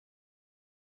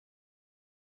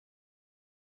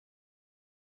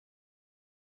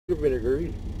vinegar.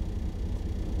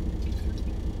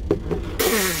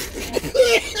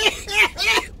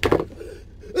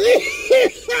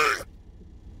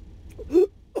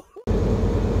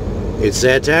 It's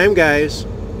that time, guys.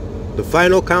 The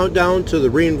final countdown to the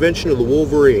reinvention of the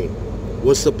Wolverine.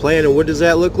 What's the plan and what does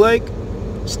that look like?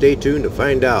 Stay tuned to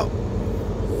find out.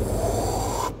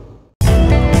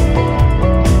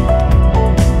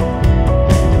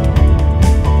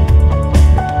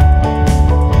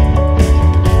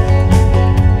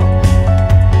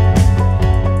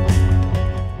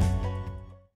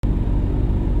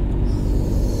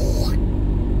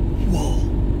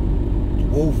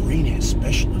 Wolverine has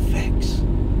special effects.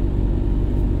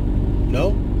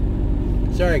 No?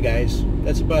 Sorry guys,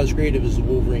 that's about as creative as the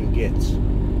Wolverine gets.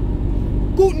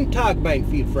 Guten Tag, mein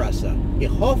Vielfresser. Ich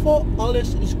hoffe,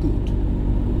 alles ist gut.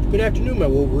 Good afternoon, my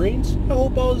Wolverines. I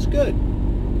hope all is good.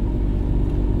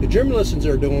 The German lessons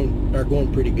are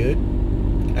going pretty good.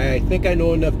 I think I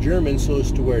know enough German so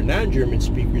as to where non-German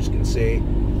speakers can say,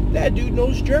 that dude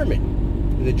knows German.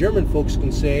 And the German folks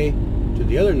can say to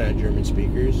the other non-German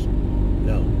speakers,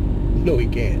 no, he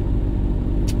can't.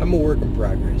 I'm a work in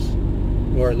progress,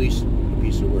 or at least a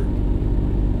piece of work.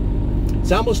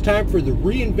 It's almost time for the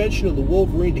reinvention of the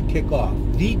Wolverine to kick off.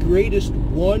 The greatest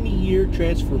one-year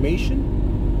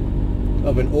transformation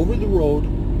of an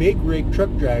over-the-road, big-rig truck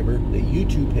driver that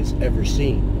YouTube has ever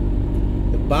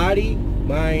seen. The body,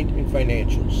 mind, and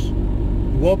financials.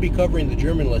 We won't be covering the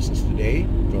German lessons today,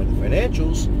 nor the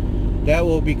financials. That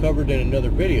will be covered in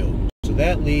another video. So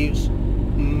that leaves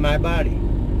my body.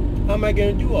 How am I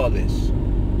going to do all this?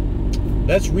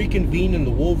 Let's reconvene in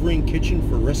the Wolverine kitchen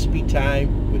for recipe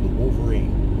time with the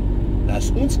Wolverine.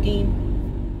 Lass uns gehen.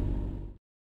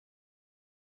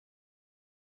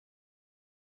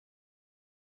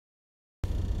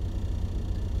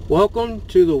 Welcome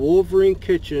to the Wolverine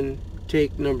kitchen,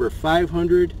 take number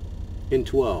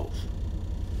 512.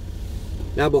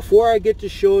 Now before I get to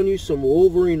showing you some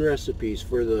Wolverine recipes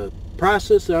for the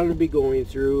process that I'm going to be going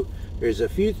through, there's a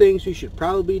few things we should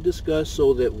probably discuss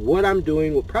so that what I'm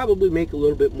doing will probably make a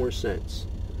little bit more sense.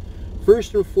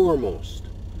 First and foremost,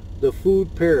 the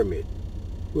food pyramid.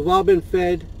 We've all been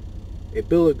fed a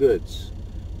bill of goods.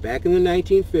 Back in the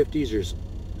 1950s,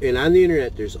 and on the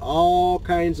internet, there's all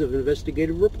kinds of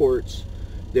investigative reports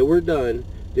that were done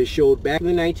that showed back in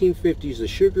the 1950s the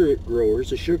sugar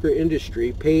growers, the sugar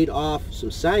industry, paid off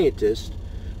some scientists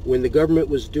when the government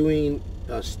was doing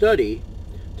a study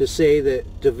to say that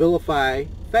to vilify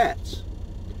fats.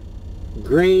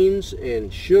 Grains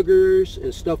and sugars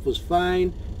and stuff was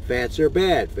fine. Fats are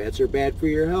bad. Fats are bad for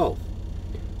your health.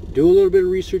 Do a little bit of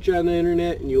research on the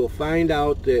internet and you will find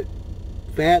out that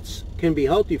fats can be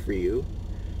healthy for you.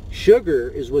 Sugar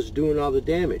is what's doing all the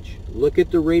damage. Look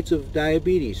at the rates of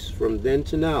diabetes from then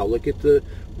to now. Look at the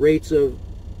rates of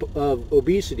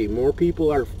obesity. More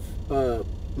people are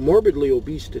morbidly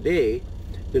obese today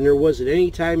than there was at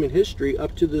any time in history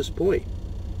up to this point.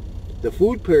 The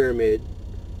food pyramid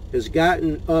has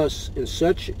gotten us in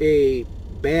such a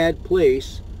bad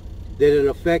place that it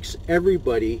affects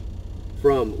everybody,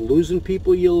 from losing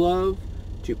people you love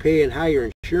to paying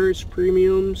higher insurance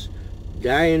premiums,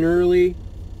 dying early.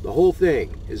 The whole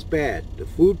thing is bad. The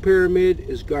food pyramid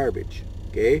is garbage.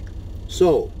 Okay?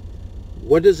 So,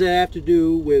 what does that have to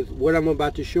do with what I'm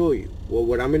about to show you? Well,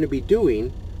 what I'm going to be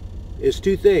doing is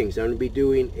two things. I'm going to be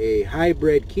doing a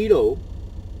hybrid keto,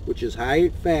 which is high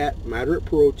fat, moderate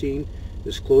protein,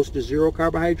 as close to zero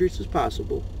carbohydrates as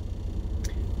possible,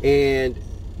 and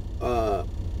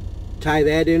tie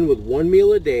that in with 1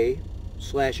 meal a day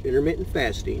 / intermittent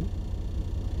fasting.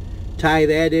 Tie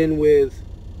that in with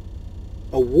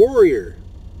a warrior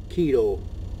keto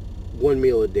 1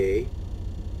 meal a day,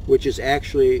 which is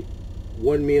actually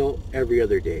 1 meal every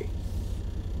other day.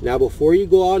 Now before you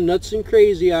go all nuts and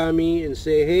crazy on me and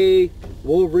say, hey,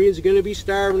 Wolverine's going to be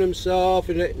starving himself,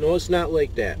 and no, it's not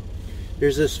like that.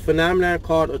 There's this phenomenon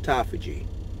called autophagy.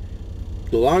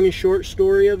 The long and short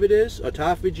story of it is,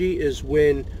 autophagy is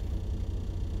when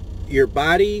your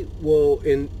body will,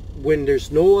 when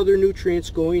there's no other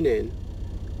nutrients going in,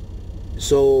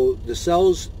 so the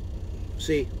cells,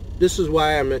 see, this is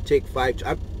why I'm going to take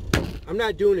I'm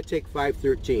not doing a take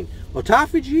 513.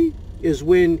 Autophagy is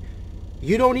when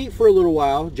you don't eat for a little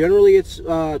while. Generally it's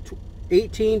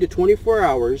 18 to 24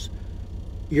 hours.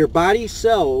 Your body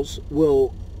cells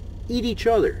will eat each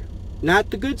other.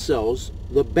 Not the good cells,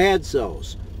 the bad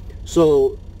cells.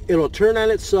 So it'll turn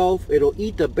on itself, it'll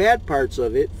eat the bad parts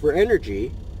of it for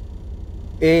energy,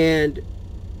 and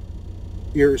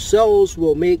your cells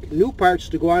will make new parts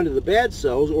to go onto the bad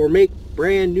cells or make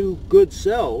brand new good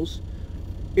cells.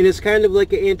 And it's kind of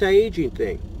like an anti-aging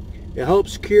thing. It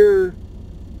helps cure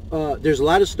there's a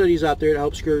lot of studies out there that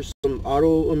helps cure some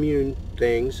autoimmune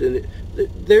things, and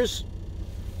there's,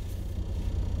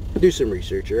 do some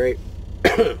research, all right?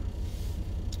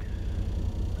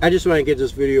 I just want to get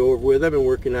this video over with. I've been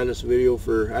working on this video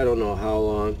for I don't know how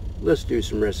long. Let's do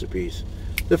some recipes.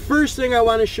 The first thing I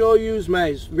want to show you is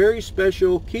my very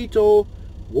special Keto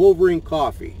Wolverine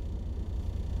coffee.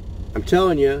 I'm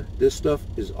telling you, this stuff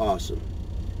is awesome.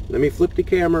 Let me flip the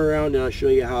camera around and I'll show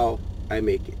you how I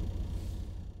make it.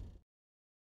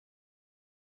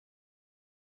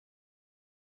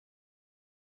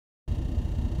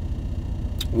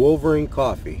 Wolverine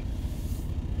coffee.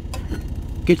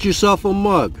 Get yourself a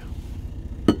mug.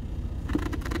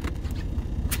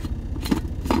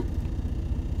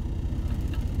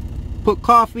 Put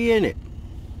coffee in it.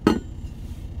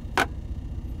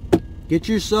 Get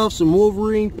yourself some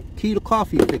Wolverine Keto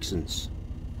coffee fixins.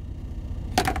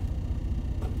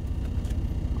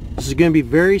 This is going to be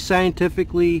very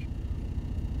scientifically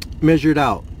measured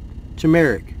out.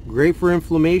 Turmeric, great for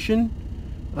inflammation.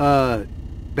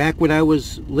 Back when I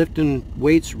was lifting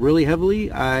weights really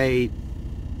heavily, I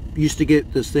used to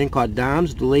get this thing called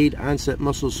DOMS, delayed onset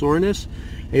muscle soreness.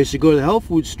 I used to go to the health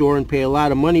food store and pay a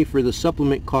lot of money for the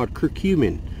supplement called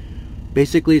curcumin.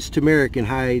 Basically, it's turmeric in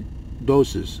high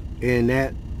doses, and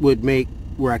that would make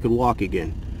where I could walk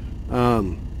again.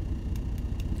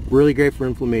 Really great for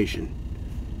inflammation.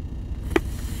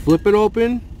 Flip it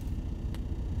open.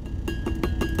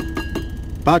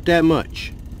 About that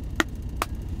much.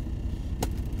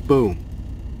 Boom.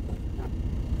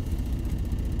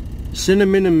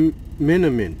 Cinnamon.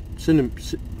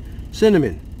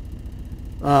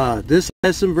 This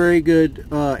has some very good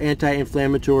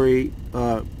anti-inflammatory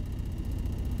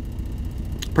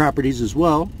properties as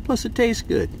well. Plus it tastes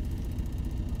good.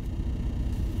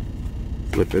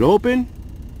 Flip it open.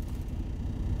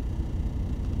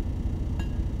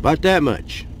 About that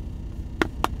much.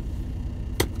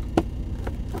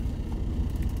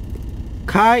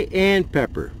 Cayenne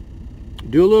pepper.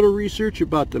 Do a little research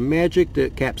about the magic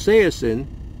that capsaicin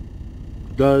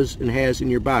does and has in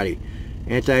your body.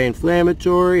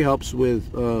 Anti-inflammatory, helps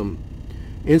with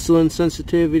insulin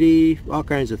sensitivity, all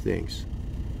kinds of things.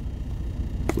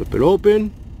 Flip it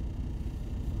open.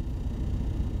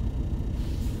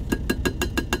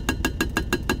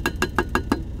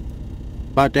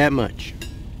 About that much.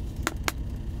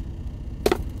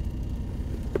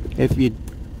 If you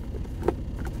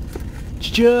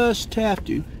just have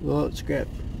to, well, it's crap.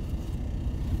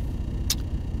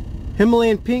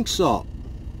 Himalayan pink salt.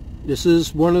 This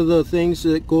is one of the things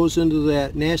that goes into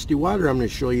that nasty water I'm going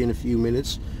to show you in a few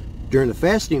minutes during the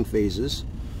fasting phases.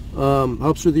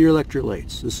 Helps with your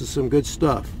electrolytes. This is some good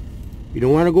stuff. You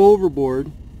don't want to go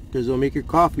overboard because it'll make your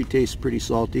coffee taste pretty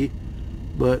salty.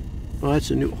 But, well,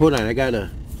 that's a new, hold on, I got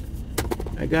a,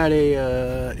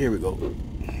 here we go.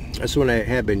 That's the one I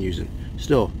have been using.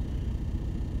 Still,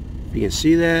 if you can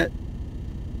see that,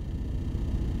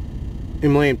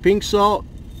 Himalayan pink salt.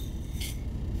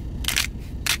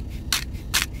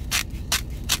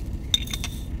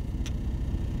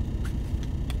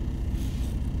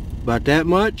 About that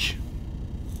much.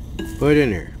 Put in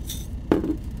there.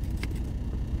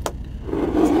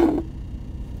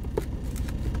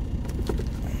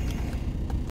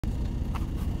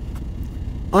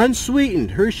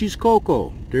 Unsweetened Hershey's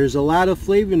cocoa. There's a lot of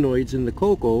flavonoids in the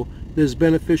cocoa that is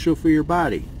beneficial for your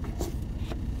body.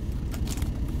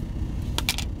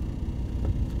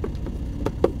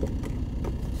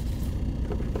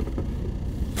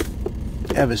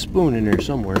 I have a spoon in there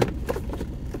somewhere.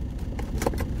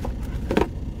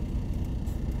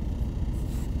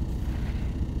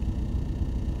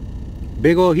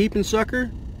 Big old heaping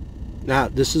sucker. Now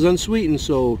this is unsweetened,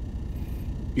 so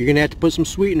you're gonna have to put some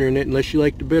sweetener in it unless you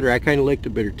like the bitter. I kind of like the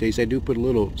bitter taste. I do put a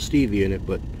little stevia in it,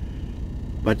 but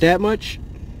about that much.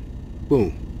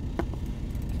 Boom.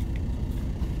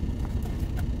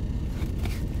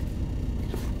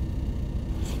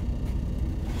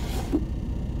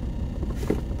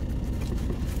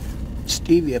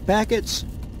 Stevia packets.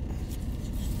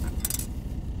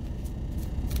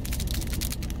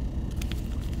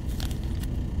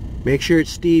 Make sure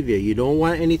it's stevia. You don't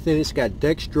want anything that's got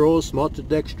dextrose,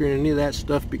 maltodextrin, any of that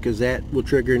stuff, because that will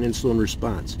trigger an insulin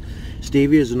response.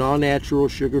 Stevia is an all-natural,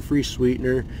 sugar-free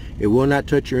sweetener. It will not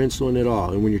touch your insulin at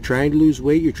all. And when you're trying to lose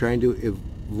weight, you're trying to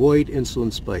avoid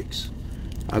insulin spikes.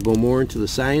 I'll go more into the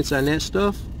science on that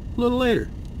stuff a little later.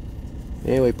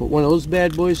 Anyway, put one of those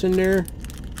bad boys in there.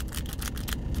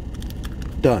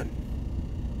 Done.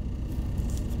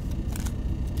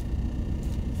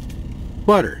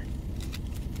 Butter.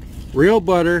 Real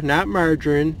butter, not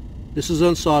margarine. This is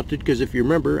unsalted because if you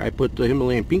remember, I put the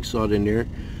Himalayan pink salt in there.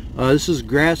 This is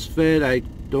grass-fed. I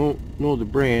don't know the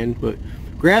brand, but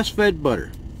grass-fed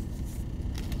butter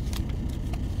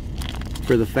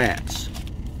for the fats.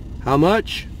 How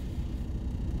much?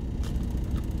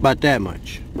 About that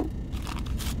much.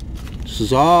 This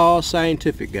is all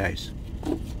scientific, guys.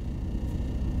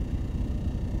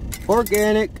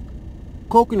 Organic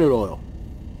coconut oil.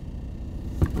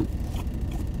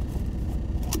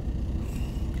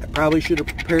 I probably should have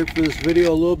prepared for this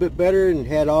video a little bit better and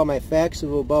had all my facts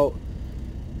of about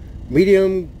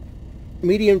medium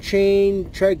chain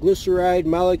triglyceride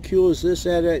molecules, this,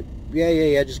 that.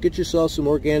 Yeah. Just get yourself some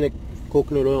organic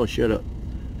coconut oil and shut up.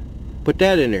 Put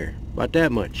that in there, about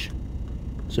that much.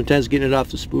 Sometimes getting it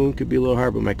off the spoon could be a little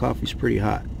hard, but my coffee's pretty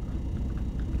hot.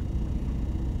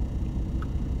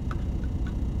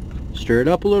 Stir it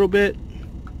up a little bit.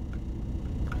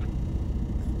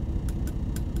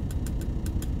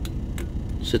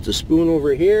 Set the spoon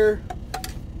over here.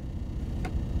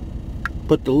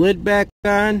 Put the lid back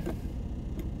on.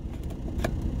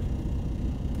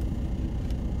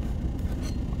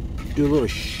 Do a little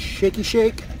shaky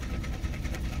shake.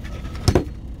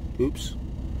 Oops.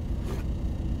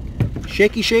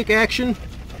 Shaky shake action.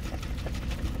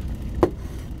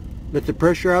 Let the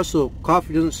pressure out so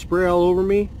coffee doesn't spray all over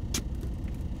me.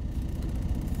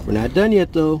 We're not done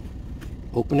yet though.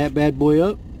 Open that bad boy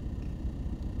up.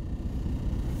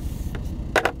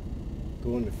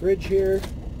 Go in the fridge here.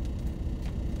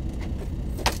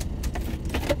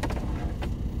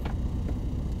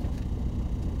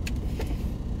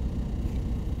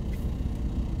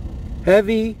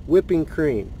 Heavy whipping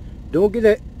cream. Don't get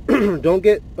it. Don't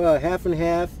get half and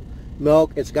half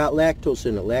milk. It's got lactose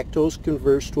in it. Lactose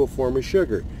converts to a form of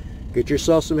sugar. Get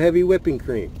yourself some heavy whipping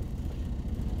cream.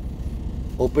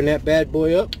 Open that bad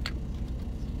boy up.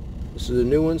 This is a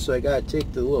new one, so I gotta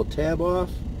take the little tab off.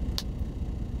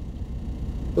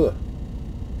 Ugh.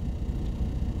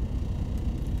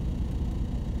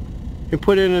 And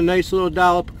put in a nice little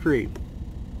dollop of cream.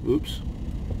 Oops.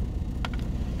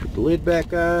 Put the lid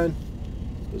back on.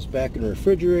 Goes back in the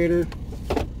refrigerator.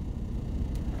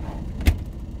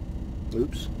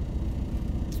 Oops.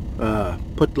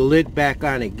 Put the lid back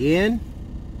on again.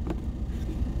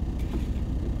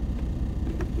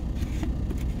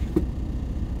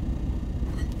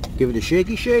 Give it a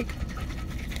shaky shake.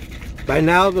 By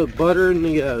now the butter and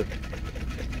the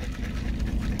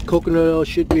coconut oil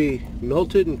should be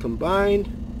melted and combined.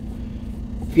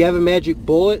 If you have a magic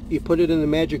bullet, you put it in the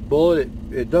magic bullet.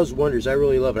 It does wonders. I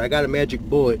really love it. I got a magic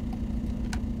bullet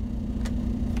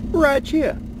right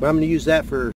here. But I'm going to use that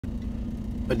for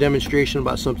a demonstration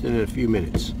about something in a few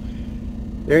minutes.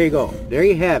 There you go. There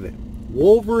you have it.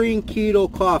 Wolverine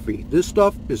Keto Coffee. This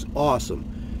stuff is awesome.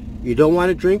 You don't want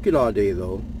to drink it all day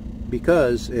though,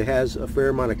 because it has a fair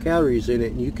amount of calories in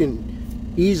it, and you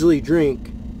can easily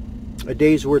drink a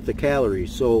day's worth of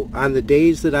calories. So on the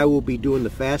days that I will be doing the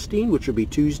fasting, which will be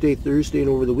Tuesday, Thursday, and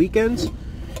over the weekends,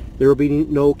 there will be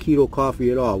no keto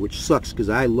coffee at all, which sucks because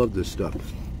I love this stuff.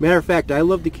 Matter of fact, I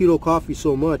love the keto coffee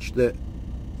so much that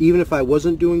even if I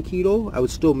wasn't doing keto, I would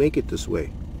still make it this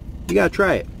way. You gotta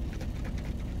try it.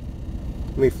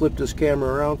 Let me flip this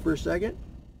camera around for a second.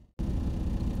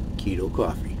 Keto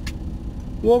coffee.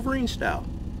 Wolverine style.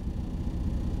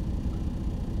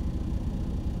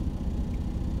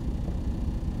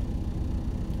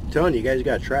 I'm telling you, guys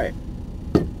gotta try it.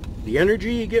 The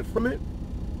energy you get from it,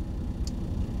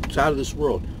 it's out of this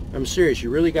world. I'm serious, you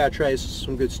really gotta try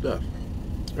some good stuff.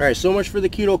 Alright, so much for the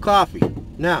keto coffee.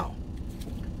 Now,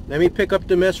 let me pick up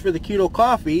the mess for the keto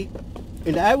coffee,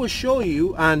 and I will show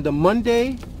you on the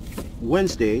Monday,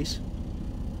 Wednesday,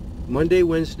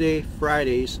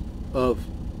 Fridays of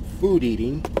food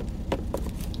eating,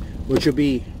 which will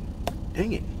be,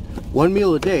 dang it, one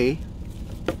meal a day,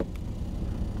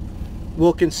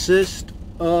 will consist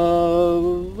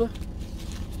of,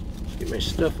 get my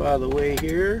stuff out of the way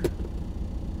here.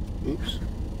 Oops.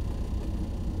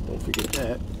 Don't forget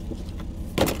that.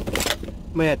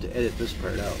 Might have to edit this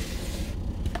part out.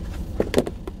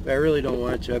 But I really don't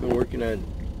want to. I've been working on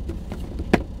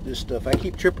this stuff. I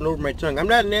keep tripping over my tongue. I'm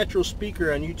not a natural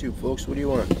speaker on YouTube, folks. What do you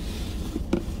want?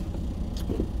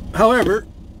 However,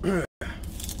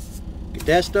 get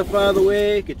that stuff out of the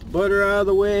way. Get the butter out of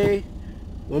the way.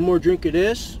 One more drink of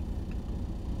this.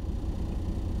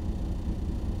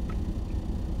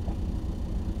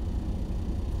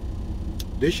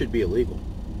 This should be illegal.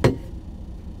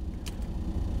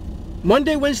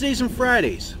 Monday, Wednesdays, and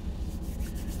Fridays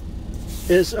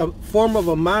is a form of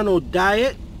a mono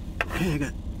diet. I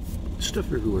got stuff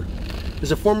everywhere.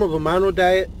 It's a form of a mono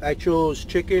diet. I chose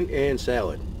chicken and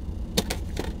salad.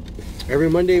 Every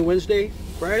Monday, Wednesday,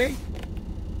 Friday,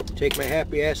 take my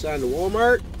happy ass on to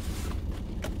Walmart,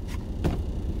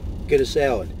 get a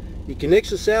salad. You can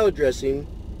mix a salad dressing.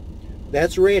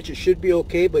 That's ranch. It should be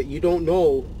okay, but you don't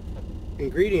know,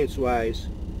 ingredients-wise,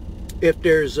 if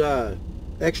there's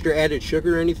extra added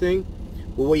sugar or anything.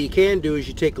 Well, what you can do is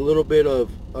you take a little bit of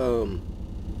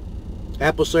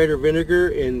apple cider vinegar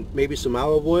and maybe some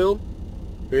olive oil.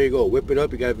 There you go. Whip it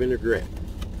up. You got a vinaigrette.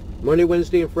 Monday,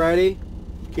 Wednesday, and Friday,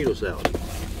 keto salad.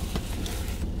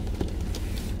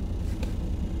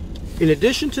 In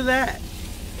addition to that,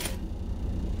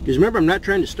 because remember, I'm not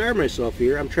trying to starve myself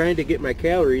here. I'm trying to get my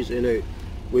calories in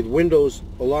with windows,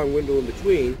 a long window in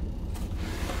between.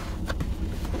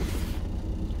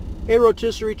 A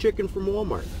rotisserie chicken from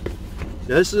Walmart.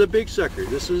 Now this is a big sucker.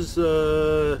 This is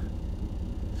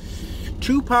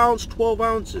 2 pounds, 12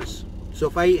 ounces. So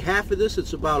if I eat half of this,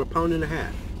 it's about 1.5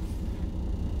 pounds.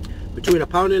 Between 1.5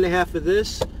 pounds of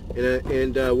this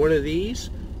and one of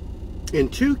these,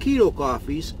 and 2 keto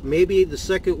coffees, maybe the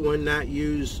second one not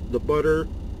use the butter.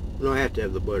 No, I have to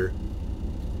have the butter.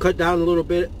 Cut down a little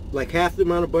bit, like half the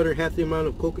amount of butter, half the amount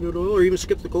of coconut oil, or even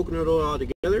skip the coconut oil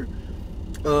altogether.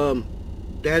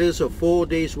 That is a full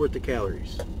day's worth of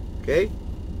calories. Okay?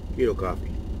 Keto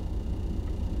coffee.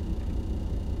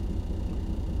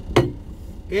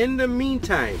 In the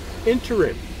meantime, in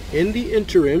the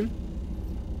interim,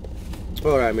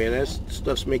 alright man, that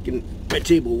stuff's making my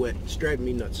table wet. It's driving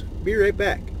me nuts. Be right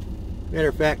back. Matter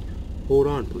of fact, hold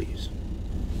on please.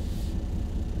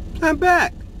 I'm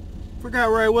back.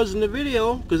 Forgot where I was in the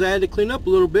video because I had to clean up a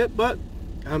little bit, but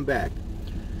I'm back.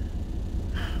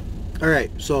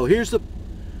 Alright, so here's the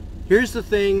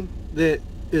thing that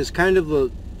is kind of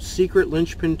the secret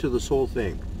linchpin to this whole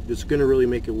thing. It's going to really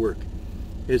make it work.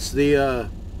 It's the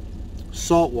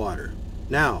salt water.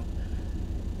 Now,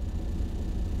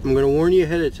 I'm going to warn you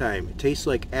ahead of time. It tastes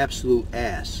like absolute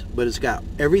ass, but it's got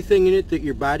everything in it that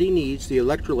your body needs, the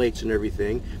electrolytes and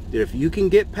everything, that if you can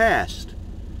get past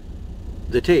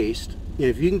the taste, and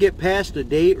if you can get past a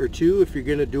day or two, if you're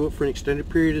going to do it for an extended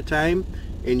period of time,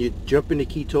 and you jump into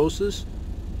ketosis,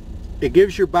 it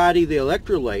gives your body the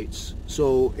electrolytes.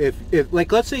 So if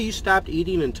like, let's say you stopped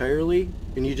eating entirely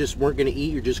and you just weren't going to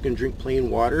eat, you're just going to drink plain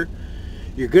water,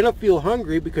 you're going to feel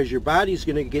hungry because your body's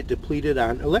going to get depleted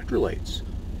on electrolytes.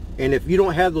 And if you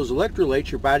don't have those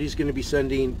electrolytes, your body's going to be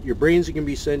sending, your brain's going to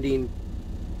be sending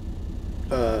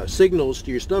signals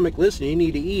to your stomach. Listen, you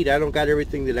need to eat. I don't got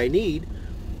everything that I need.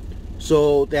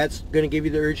 So that's going to give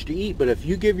you the urge to eat. But if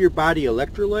you give your body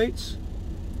electrolytes,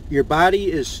 your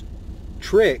body is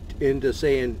tricked into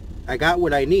saying, I got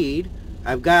what I need.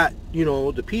 I've got, you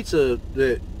know, the pizza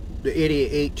that the idiot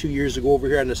ate 2 years ago over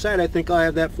here on the side. I think I'll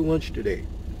have that for lunch today.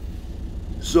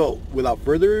 So without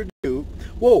further ado,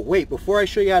 whoa, wait, before I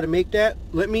show you how to make that,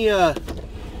 let me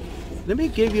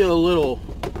give you a little,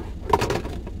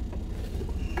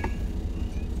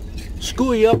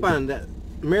 school you up on that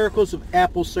miracles of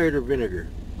apple cider vinegar.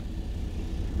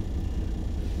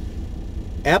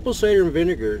 Apple cider and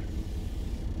vinegar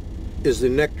is the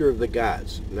nectar of the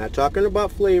gods. I'm not talking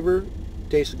about flavor.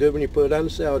 Tastes good when you put it on a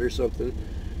salad or something.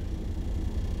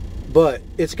 But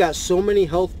it's got so many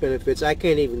health benefits, I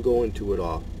can't even go into it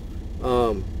all.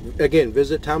 Again,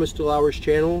 visit Thomas DeLauer's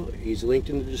channel. He's linked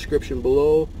in the description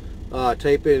below.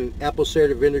 Type in apple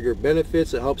cider vinegar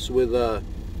benefits. It helps with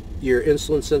your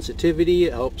insulin sensitivity.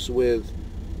 It helps with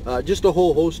just a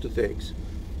whole host of things.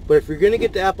 But if you're going to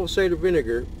get the apple cider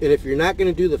vinegar, and if you're not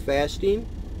going to do the fasting,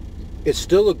 it's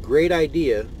still a great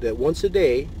idea that once a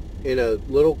day, in a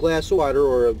little glass of water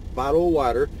or a bottle of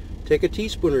water, take a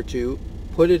teaspoon or two,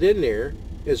 put it in there.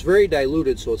 It's very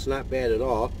diluted, so it's not bad at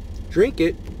all. Drink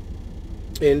it,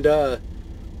 and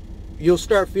you'll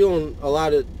start feeling a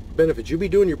lot of benefits. You'll be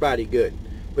doing your body good.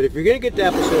 But if you're going to get the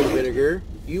apple cider vinegar,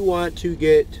 you want to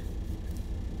get,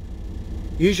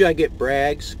 usually I get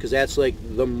Bragg's, because that's like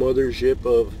the mothership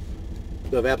of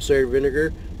apple cider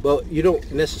vinegar. But you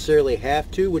don't necessarily have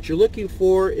to. What you're looking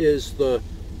for is the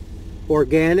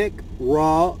organic,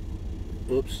 raw,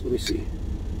 oops, let me see.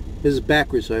 This is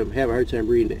backwards, so I'm having a hard time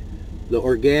reading it. The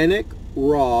organic,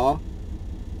 raw,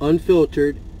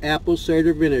 unfiltered apple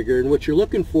cider vinegar. And what you're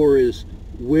looking for is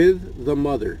with the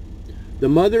mother. The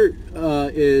mother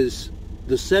is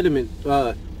the sediment.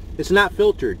 It's not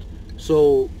filtered.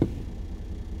 So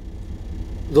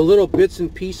the little bits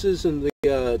and pieces and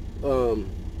the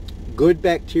good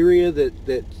bacteria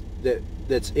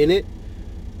that's in it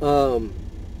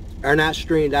are not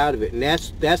strained out of it, and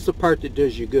that's the part that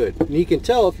does you good. And you can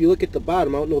tell if you look at the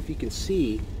bottom. I don't know if you can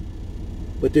see,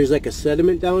 but there's like a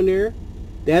sediment down there.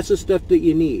 That's the stuff that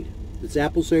you need. It's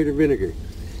apple cider vinegar.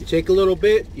 You take a little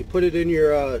bit, you put it in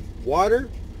your water.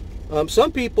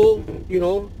 Some people, you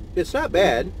know, it's not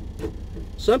bad.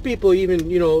 Some people even,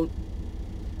 you know,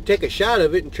 take a shot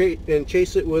of it and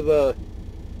chase it with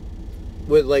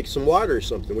like some water or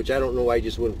something, which I don't know why you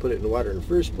just wouldn't put it in the water in the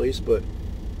first place, but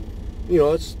you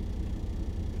know, it's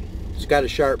got a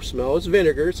sharp smell. It's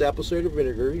vinegar. It's apple cider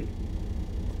vinegar.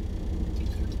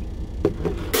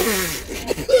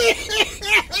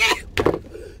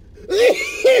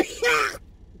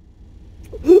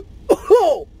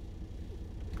 Oh,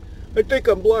 I think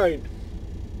I'm blind.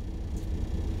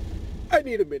 I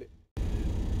need a minute.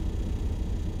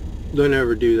 Don't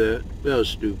ever do that. That was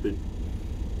stupid.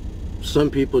 Some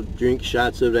people drink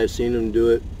shots of it. I've seen them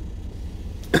do it.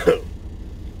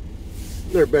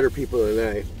 They're better people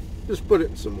than I. Just put it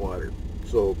in some water.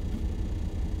 So,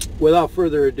 without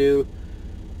further ado,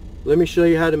 let me show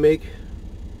you how to make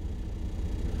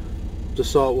the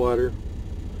salt water.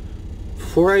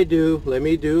 Before I do, let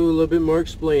me do a little bit more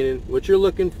explaining. What you're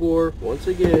looking for, once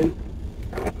again,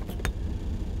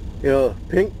 you know,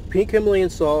 pink Himalayan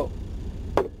salt.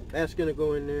 That's going to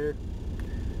go in there.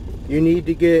 You need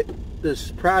to get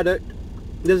this product.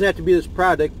 It doesn't have to be this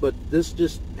product, but this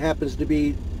just happens to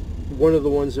be one of the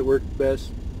ones that work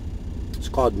best. It's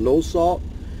called no salt.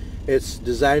 It's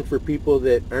designed for people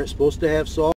that aren't supposed to have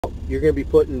salt. You're going to be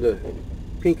putting the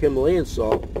pink Himalayan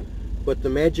salt, but the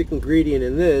magic ingredient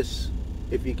in this,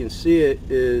 if you can see it,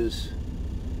 is,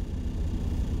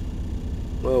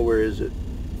 oh, where is it?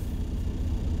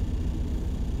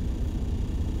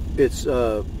 It's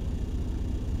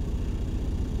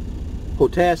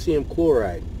potassium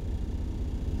chloride.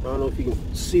 I don't know if you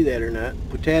can see that or not.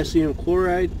 Potassium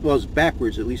chloride. Well, it's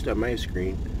backwards, at least on my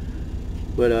screen.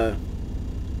 But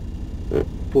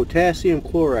potassium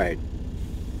chloride.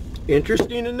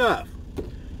 Interesting enough,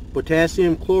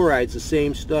 potassium chloride's the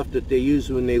same stuff that they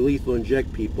use when they lethal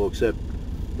inject people, except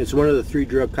it's one of the 3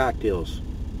 drug cocktails.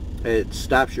 It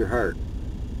stops your heart.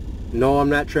 No, I'm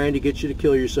not trying to get you to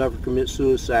kill yourself or commit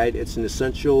suicide. It's an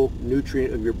essential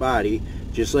nutrient of your body.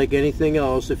 Just like anything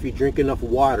else, if you drink enough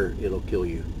water, it'll kill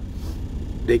you.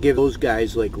 They give those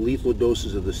guys like lethal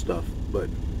doses of this stuff. But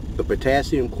the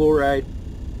potassium chloride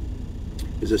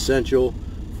is essential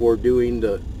for doing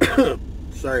the...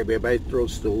 Sorry, babe, my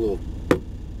throat's still a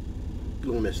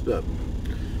little messed up.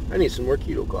 I need some more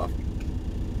keto coffee.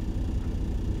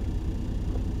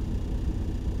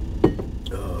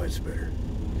 Oh, that's better.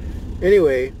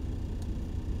 Anyway,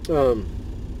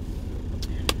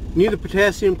 need the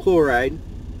potassium chloride.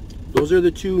 Those are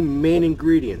the 2 main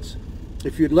ingredients.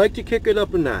 If you'd like to kick it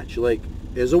up a notch, like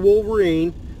as a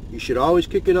Wolverine, you should always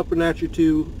kick it up a notch or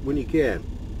 2 when you can.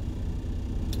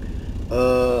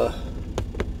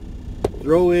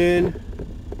 Throw in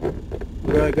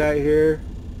what I got here.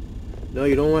 No,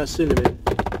 you don't want cinnamon.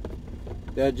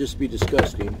 That'd just be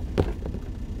disgusting.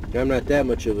 I'm not that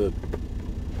much of a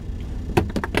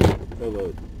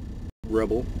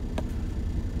rebel.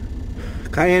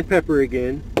 Cayenne pepper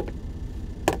again.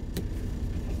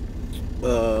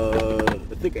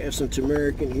 I think I have some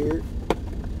turmeric in here.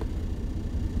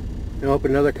 And I'll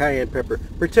open another cayenne pepper.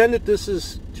 Pretend that this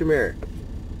is turmeric.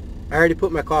 I already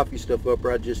put my coffee stuff up,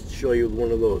 or I'll just show you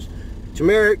one of those.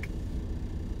 Turmeric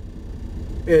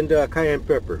and cayenne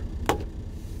pepper.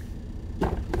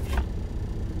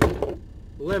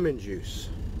 Lemon juice.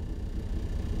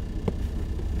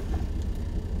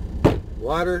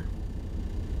 Water.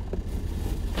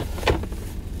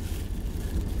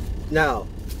 Now,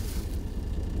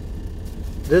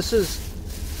 this is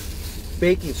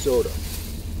baking soda.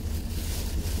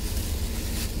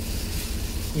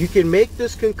 You can make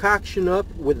this concoction up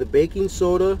with the baking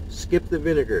soda, skip the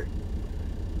vinegar.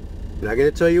 I'm not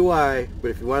going to tell you why, but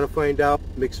if you want to find out,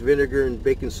 mix vinegar and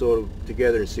baking soda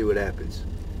together and see what happens.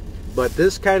 But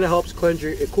this kind of helps cleanse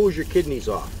it cools your kidneys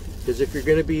off. Because if you're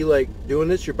going to be like doing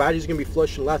this, your body's going to be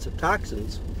flushing lots of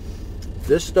toxins.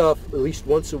 This stuff, at least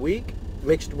once a week,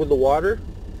 mixed with the water,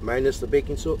 minus the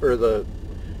baking soda, or the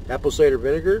apple cider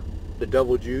vinegar, the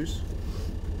double juice,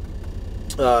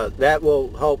 that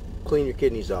will help clean your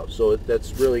kidneys out. So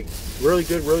that's really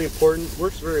good, really important,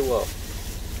 works very well.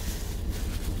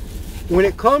 When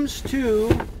it comes to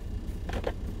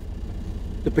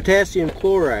the potassium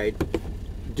chloride,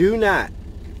 do not,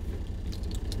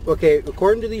 okay,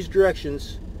 according to these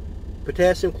directions,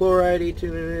 potassium chloride,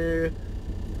 18,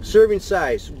 serving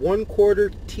size,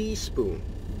 1/4 teaspoon.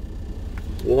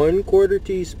 1/4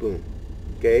 teaspoon.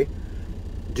 Okay?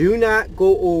 Do not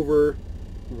go over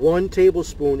 1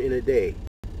 tablespoon in a day,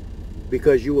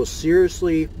 because you will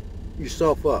seriously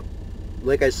yourself up.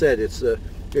 Like I said, it's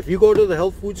if you go to the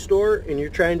health food store and you're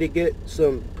trying to get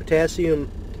some potassium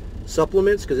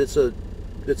supplements, because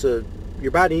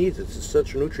your body needs it. It's a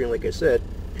central nutrient, like I said.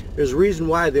 There's a reason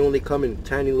why they only come in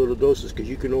tiny little doses, because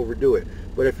you can overdo it.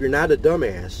 But if you're not a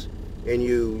dumbass and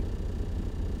you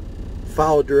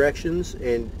follow directions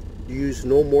and use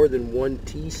no more than 1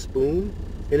 teaspoon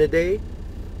in a day,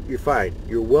 you're fine.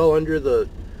 You're well under the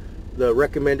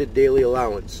recommended daily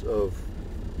allowance of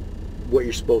what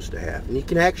you're supposed to have. And you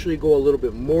can actually go a little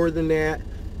bit more than that.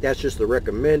 That's just the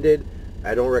recommended.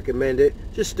 I don't recommend it.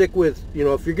 Just stick with, you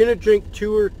know, if you're going to drink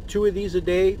two of these a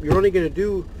day, you're only going to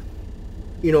do,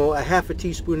 you know, a half a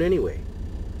teaspoon anyway.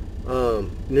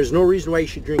 And there's no reason why you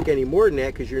should drink any more than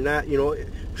that, because you're not, you know,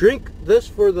 drink this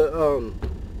for the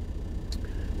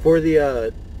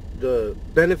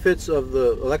benefits of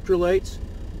the electrolytes,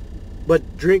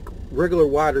 but drink regular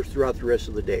water throughout the rest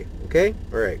of the day. Okay?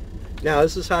 All right. Now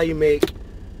this is how you make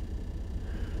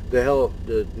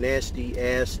the nasty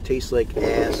ass, tastes like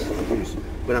ass juice.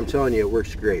 But I'm telling you, it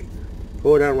works great.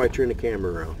 Hold on while I turn the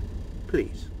camera around,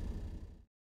 please.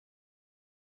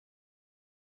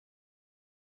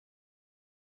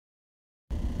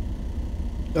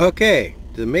 Okay,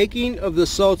 the making of the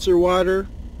seltzer water,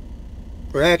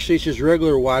 or actually it's just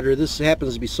regular water. This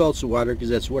happens to be seltzer water because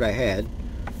that's what I had.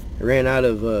 I ran out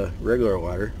of regular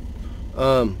water.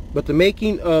 But the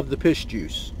making of the piss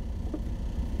juice.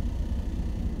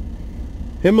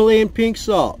 Himalayan pink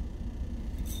salt.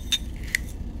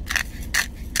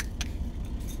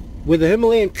 With the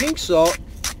Himalayan pink salt,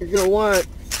 you're going to want,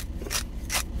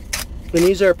 and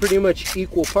these are pretty much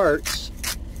equal parts,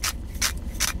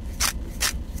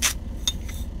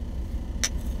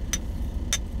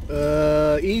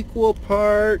 equal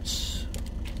parts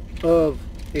of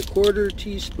a 1/4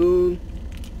 teaspoon.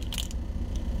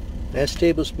 That's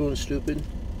tablespoon, stupid.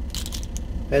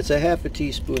 That's a half a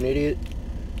teaspoon, idiot.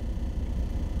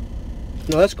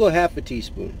 No, let's go half a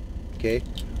teaspoon. Okay,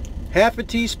 half a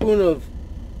teaspoon of,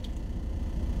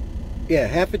 yeah,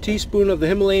 half a teaspoon of the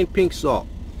Himalayan pink salt.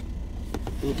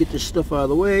 Let me get this stuff out of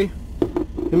the way.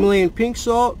 Himalayan pink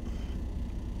salt,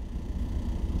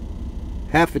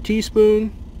 half a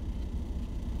teaspoon.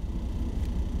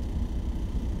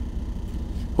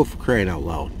 Oh, for crying out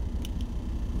loud.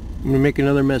 I'm gonna make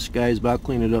another mess, guys, but I'll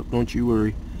clean it up, don't you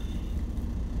worry.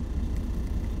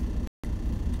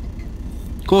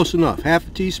 Close enough. Half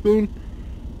a teaspoon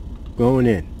going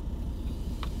in.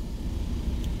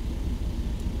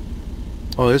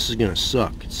 Oh, this is gonna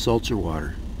suck. It's seltzer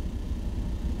water.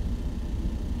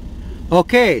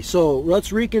 Okay, so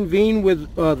let's reconvene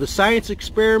with the science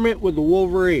experiment with the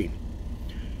Wolverine.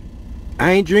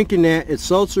 I ain't drinking that. It's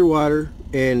seltzer water,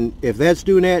 and if that's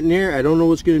doing that in there, I don't know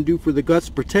what's gonna do for the guts.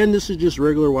 Pretend this is just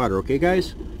regular water, okay,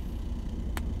 guys?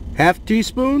 Half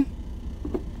teaspoon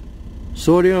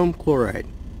sodium chloride.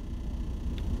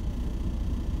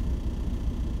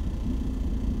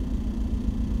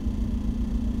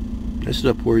 This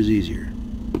stuff pours easier.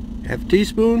 Half a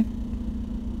teaspoon.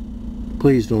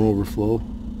 Please don't overflow.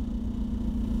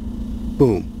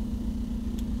 Boom.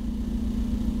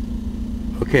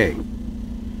 Okay.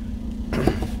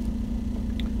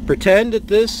 Pretend that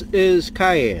this is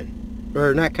cayenne,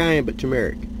 or not cayenne, but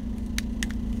turmeric.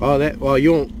 All that. Well,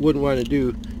 you wouldn't want to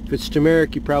do. If it's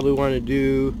turmeric, you probably want to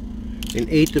do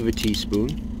 1/8 of a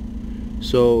teaspoon.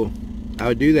 So I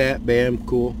would do that. Bam.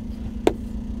 Cool.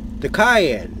 The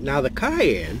cayenne. Now the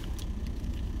cayenne,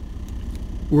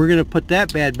 we're going to put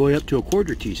that bad boy up to a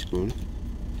 1/4 teaspoon.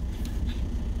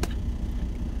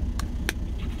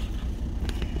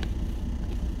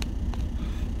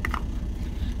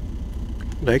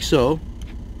 Like so.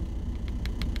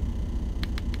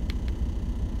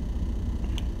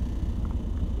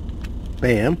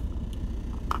 Bam.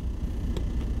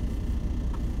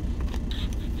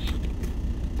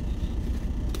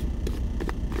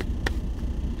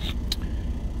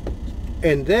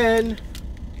 And then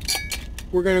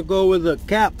we're going to go with a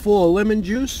cap full of lemon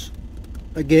juice,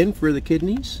 again for the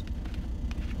kidneys.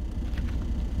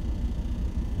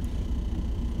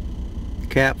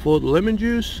 Cap full of lemon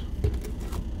juice.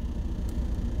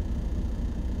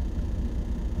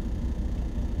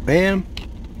 Bam.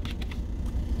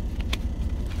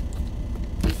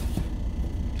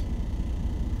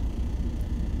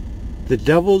 The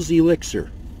Devil's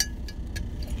Elixir.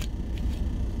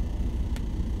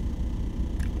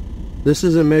 This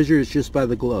isn't measured, it's just by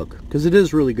the glug, because it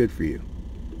is really good for you.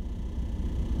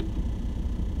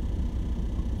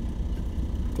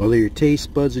 Although your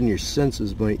taste buds and your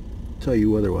senses might tell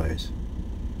you otherwise.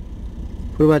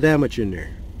 Put about that much in there.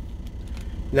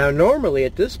 Now normally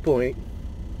at this point,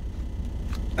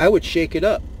 I would shake it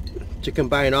up to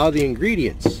combine all the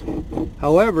ingredients.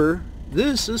 However,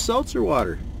 this is seltzer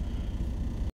water.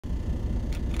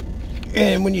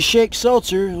 And when you shake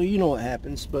seltzer, well, you know what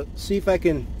happens, but see if I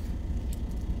can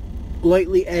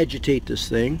lightly agitate this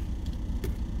thing.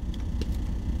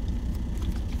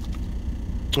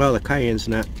 Well, the cayenne's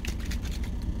not.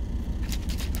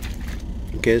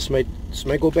 Okay, this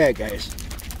might go bad, guys.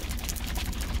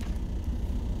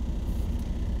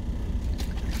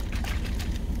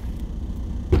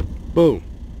 Boom.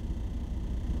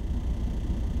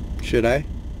 Should I?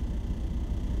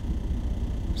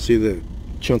 See the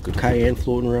chunk of cayenne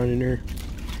floating around in there?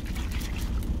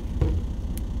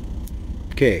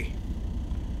 Okay.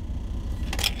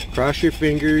 Cross your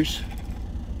fingers.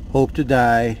 Hope to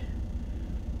die.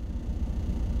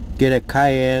 Get a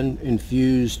cayenne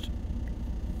infused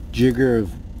jigger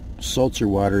of seltzer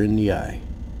water in the eye.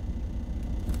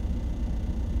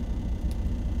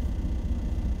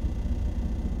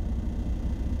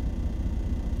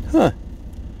 Huh.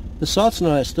 The salts and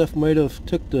all that stuff might have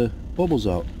took the bubbles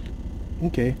out.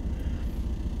 Okay.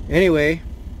 Anyway.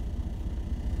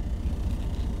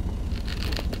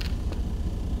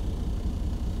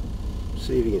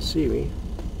 See if you can see me.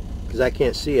 Because I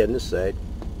can't see on this side.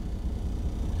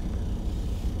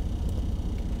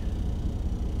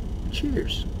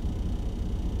 Cheers.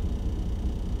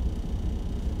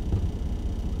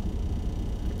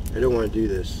 I don't want to do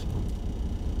this.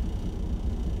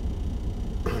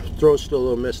 Throat's still a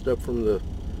little messed up from the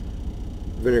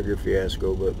vinegar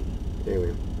fiasco, but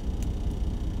anyway.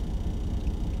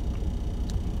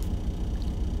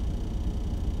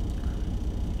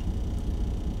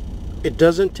 It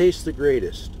doesn't taste the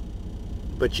greatest,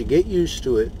 but you get used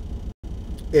to it.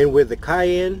 And with the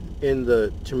cayenne and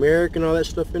the turmeric and all that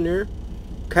stuff in there,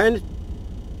 kind of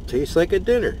tastes like a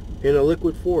dinner in a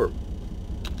liquid form.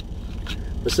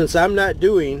 But since I'm not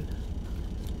doing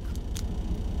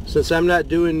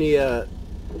the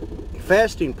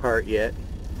fasting part yet,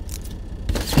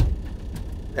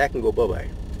 that can go bye-bye.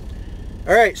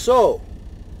 Alright, so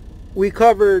we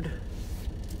covered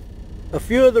a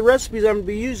few of the recipes I'm going to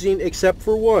be using except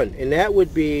for one, and that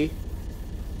would be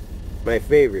my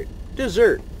favorite,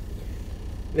 dessert.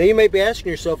 Now you might be asking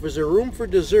yourself, is there room for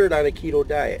dessert on a keto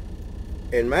diet?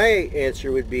 And my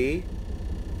answer would be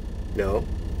no,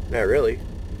 not really.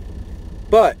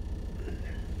 But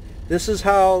this is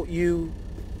how you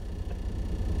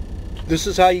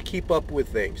keep up with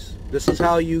things. This is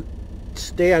how you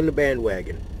stay on the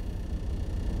bandwagon.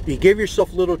 You give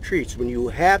yourself little treats when you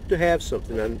have to have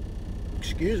something on,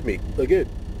 excuse me, again,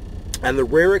 on the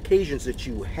rare occasions that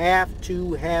you have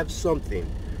to have something.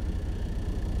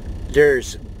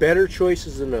 There's better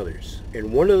choices than others.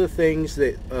 And one of the things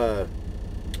that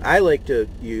I like to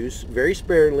use very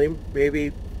sparingly,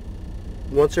 maybe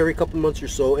once every couple months or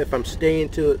so, if I'm staying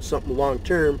to something long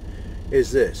term,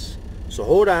 is this. So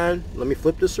hold on, let me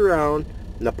flip this around,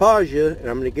 and I'll pause you, and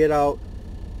I'm going to get out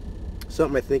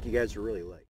something I think you guys will really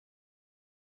like.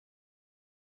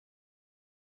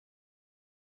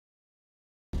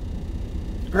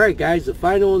 Alright guys, the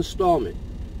final installment,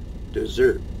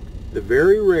 dessert. The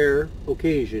very rare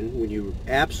occasion when you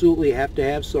absolutely have to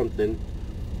have something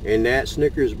and that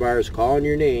Snickers bar is calling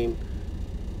your name,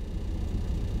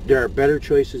 there are better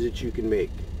choices that you can make.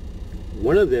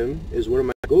 One of them is one of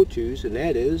my go-tos, and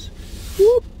that is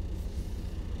whoop,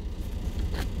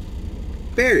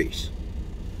 berries.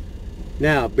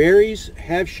 Now, berries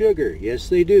have sugar. Yes,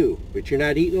 they do, but you're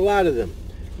not eating a lot of them.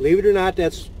 Believe it or not,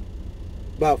 that's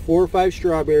about 4 or 5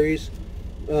 strawberries,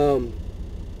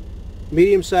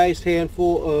 medium-sized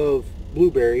handful of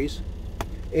blueberries,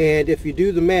 and if you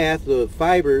do the math, the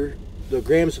fiber, the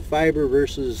grams of fiber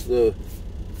versus the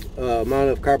amount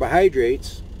of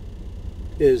carbohydrates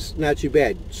is not too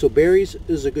bad. So berries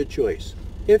is a good choice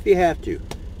if you have to.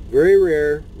 Very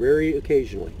rare, very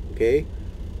occasionally. Okay,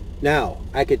 now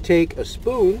I could take a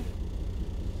spoon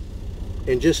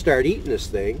and just start eating this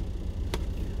thing,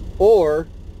 or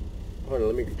hold on,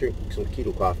 let me drink some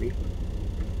keto coffee.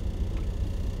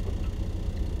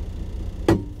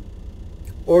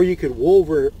 Or you could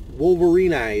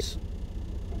Wolverinize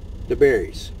the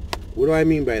berries. What do I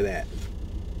mean by that?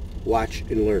 Watch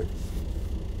and learn.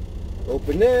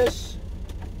 Open this.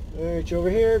 Reach over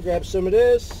here, grab some of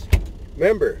this.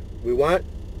 Remember, we want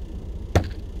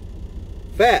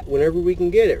fat whenever we can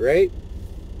get it, right?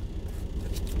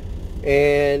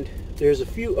 And there's a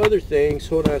few other things.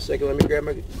 Hold on a second, let me grab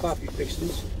my coffee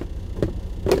fixings.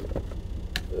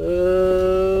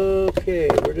 Okay,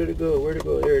 where did it go? Where'd it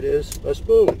go? There it is. A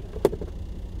spoon.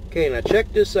 Okay, now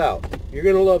check this out. You're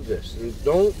gonna love this. And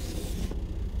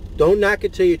don't knock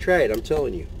it till you try it, I'm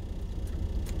telling you.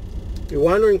 We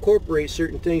want to incorporate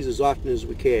certain things as often as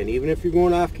we can. Even if you're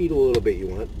going off keto a little bit, you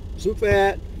want some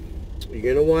fat.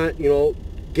 You're gonna want, you know,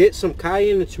 get some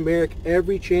cayenne and turmeric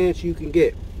every chance you can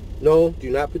get. No, do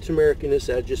not put turmeric in this.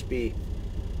 That'd just be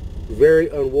very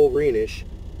un-Wolverine-ish.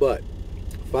 But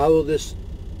follow this.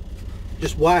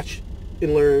 Just watch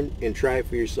and learn and try it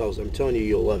for yourselves. I'm telling you,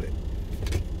 you'll love it.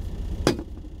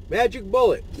 Magic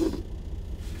Bullet.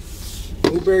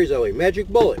 Blueberries that way. Magic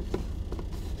Bullet.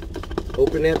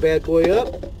 Open that bad boy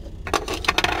up.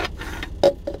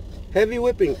 Heavy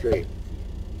whipping cream.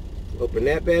 Open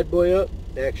that bad boy up.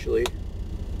 Actually,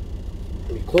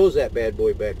 let me close that bad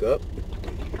boy back up.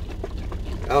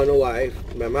 I don't know why.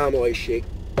 My mom always shake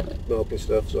milk and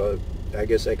stuff, so I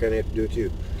guess I kind of have to do it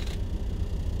too.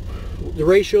 The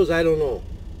ratios, I don't know.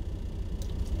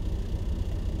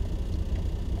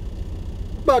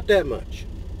 About that much.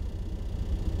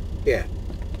 Yeah.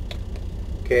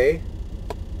 Okay.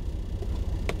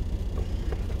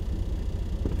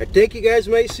 I think you guys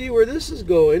might see where this is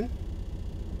going.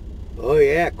 Oh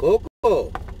yeah,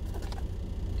 cocoa.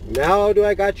 Now do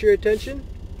I got your attention?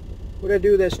 What'd I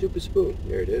do with that stupid spoon?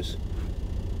 There it is.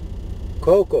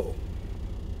 Cocoa.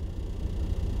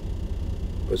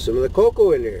 Put some of the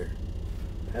cocoa in there.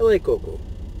 I like cocoa.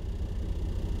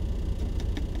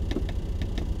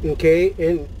 Okay,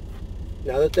 and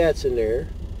now that that's in there,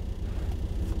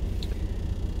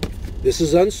 this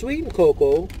is unsweetened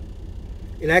cocoa,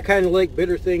 and I kind of like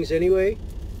bitter things anyway,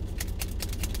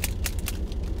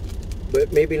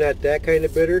 but maybe not that kind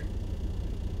of bitter.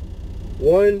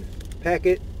 1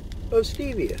 packet of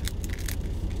stevia.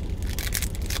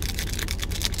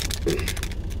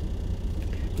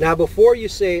 Now before you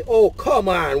say, oh come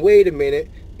on, wait a minute,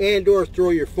 and or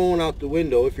throw your phone out the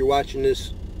window if you're watching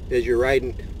this as you're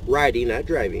riding, not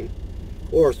driving,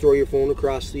 or throw your phone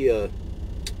across the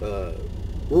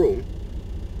room,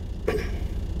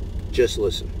 just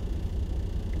listen.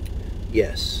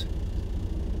 Yes,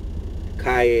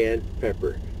 cayenne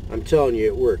pepper. I'm telling you,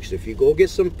 it works. If you go get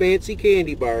some fancy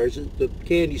candy bars at the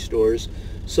candy stores,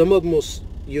 some of them will,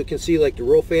 you can see like the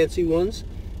real fancy ones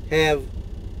have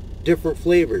different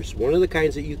flavors. One of the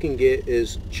kinds that you can get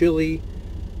is chili,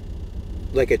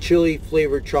 like a chili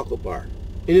flavored chocolate bar,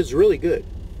 and it's really good.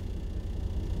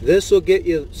 This will get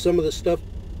you some of the stuff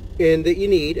in that you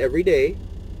need every day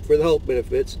for the health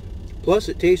benefits, plus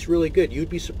it tastes really good. You'd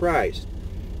be surprised.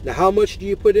 Now how much do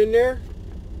you put in there?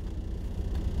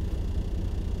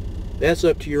 That's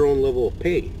up to your own level of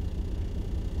pain.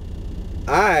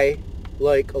 I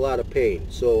like a lot of pain,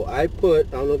 so I put,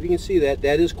 I don't know if you can see that,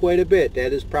 that is quite a bit.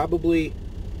 That is probably,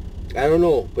 I don't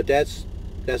know, but that's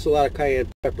a lot of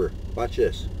cayenne pepper. Watch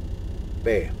this.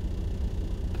 Bam.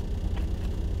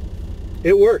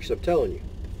 It works, I'm telling you.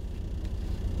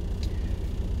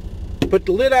 Put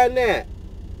the lid on that.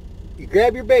 You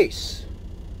grab your base.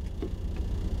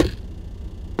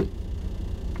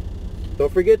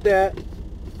 Don't forget that.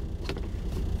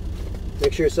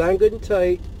 Make sure it's on good and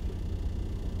tight.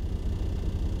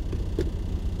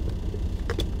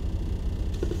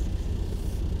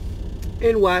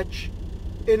 And watch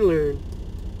and learn.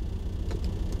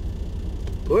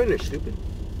 Go in there, stupid.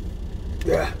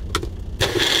 Yeah.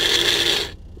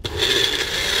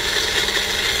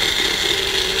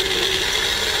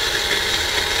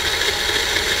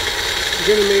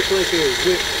 You're gonna make like a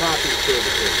whipped coffee sort of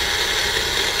thing.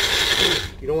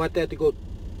 You don't want that to go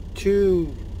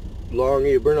too long,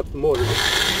 you burn up the motor.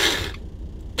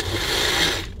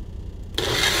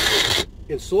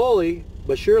 And slowly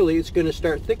but surely it's going to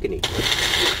start thickening.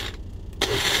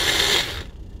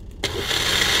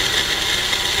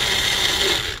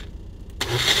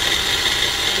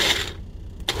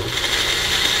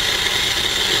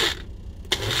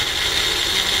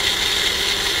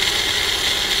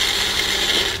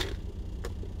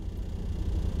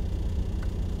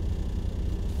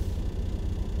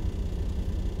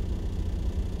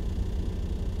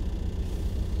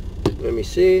 Let me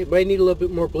see. Might need a little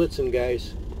bit more blitzing,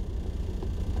 guys.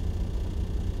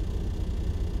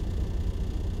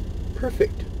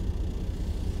 Perfect.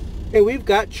 And we've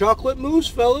got chocolate mousse,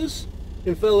 fellas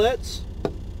and fellettes.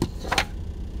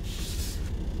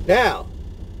 Now,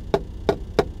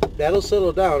 that'll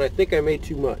settle down. I think I made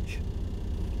too much.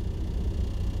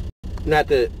 Not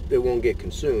that it won't get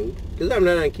consumed, because I'm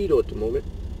not on keto at the moment.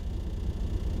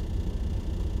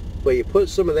 But you put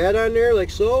some of that on there, like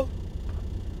so.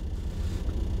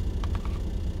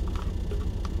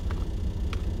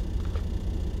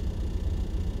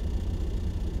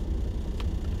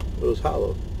 It was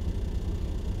hollow.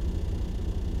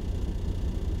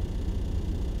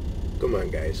 Come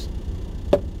on, guys.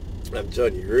 I'm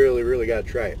telling you, really got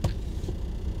to try it.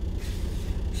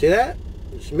 See that?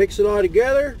 Just mix it all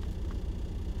together.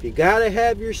 You got to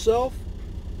have yourself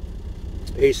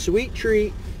a sweet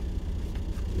treat.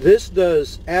 This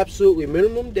does absolutely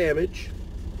minimum damage.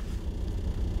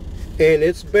 And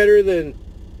it's better than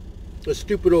a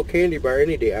stupid old candy bar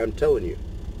any day, I'm telling you.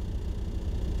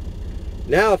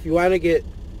 Now, if you want to get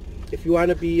if you want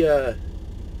to be a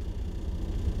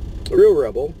real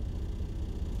rebel,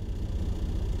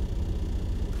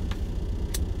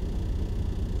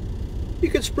 you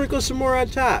could sprinkle some more on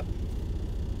top.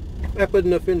 I put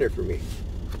enough in there for me.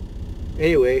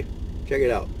 Anyway, check it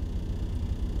out.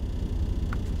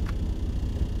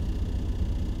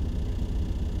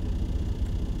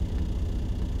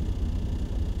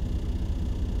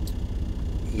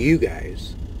 You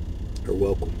guys are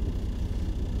welcome.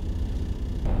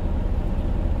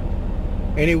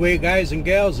 Anyway, guys and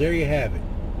gals, there you have it.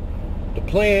 The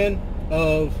plan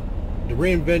of the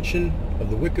reinvention of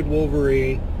the Wicked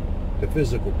Wolverine, the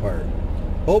physical part.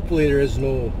 Hopefully there is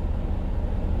no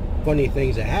funny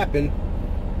things that happen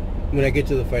when I get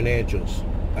to the financials,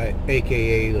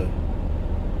 aka the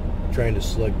trying to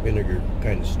slug vinegar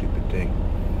kind of stupid thing.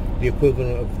 The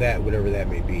equivalent of that, whatever that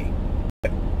may be.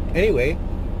 Anyway,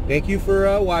 thank you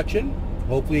for watching.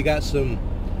 Hopefully you got some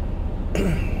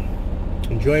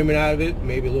enjoyment out of it,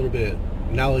 maybe a little bit of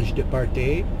knowledge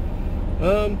departee.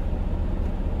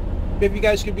 If you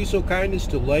guys could be so kind as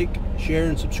to like, share,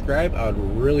 and subscribe, I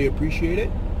would really appreciate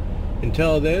it.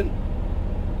 Until then,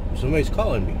 somebody's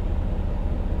calling me.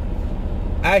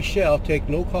 I shall take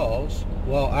no calls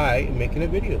while I am making a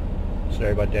video.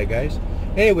 Sorry about that, guys.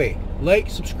 Anyway, like,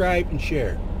 subscribe, and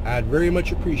share. I'd very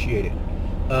much appreciate it.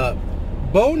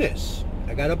 Bonus.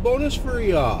 I got a bonus for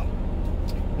y'all.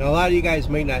 Now, a lot of you guys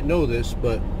may not know this,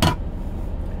 but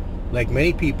like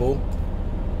many people,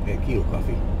 hey, Keto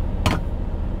Coffee,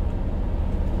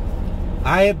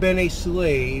 I have been a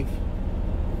slave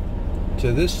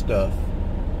to this stuff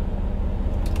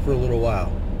for a little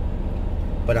while,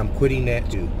 but I'm quitting that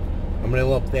too. I'm going to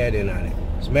lump that in on it.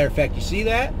 As a matter of fact, you see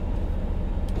that?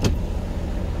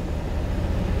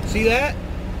 See that?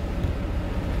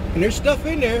 And there's stuff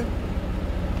in there.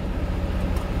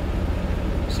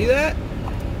 See that?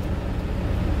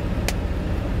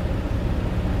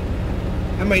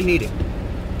 I might need it.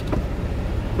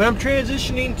 But I'm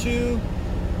transitioning to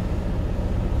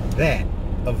that,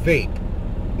 a vape.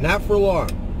 Not for long.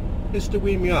 Just to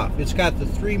wean me off. It's got the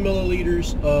 3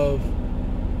 milliliters of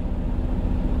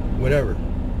whatever,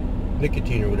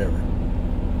 nicotine or whatever.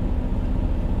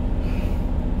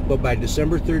 But by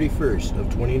December 31st of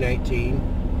 2019,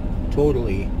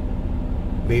 totally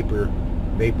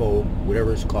vapo,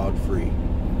 whatever it's called, free.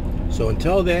 So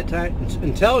until that time,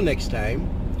 until next time,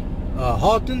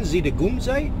 halten Sie die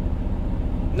Gumzeit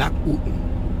nach unten.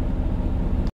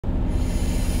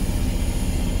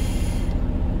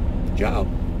 Ciao.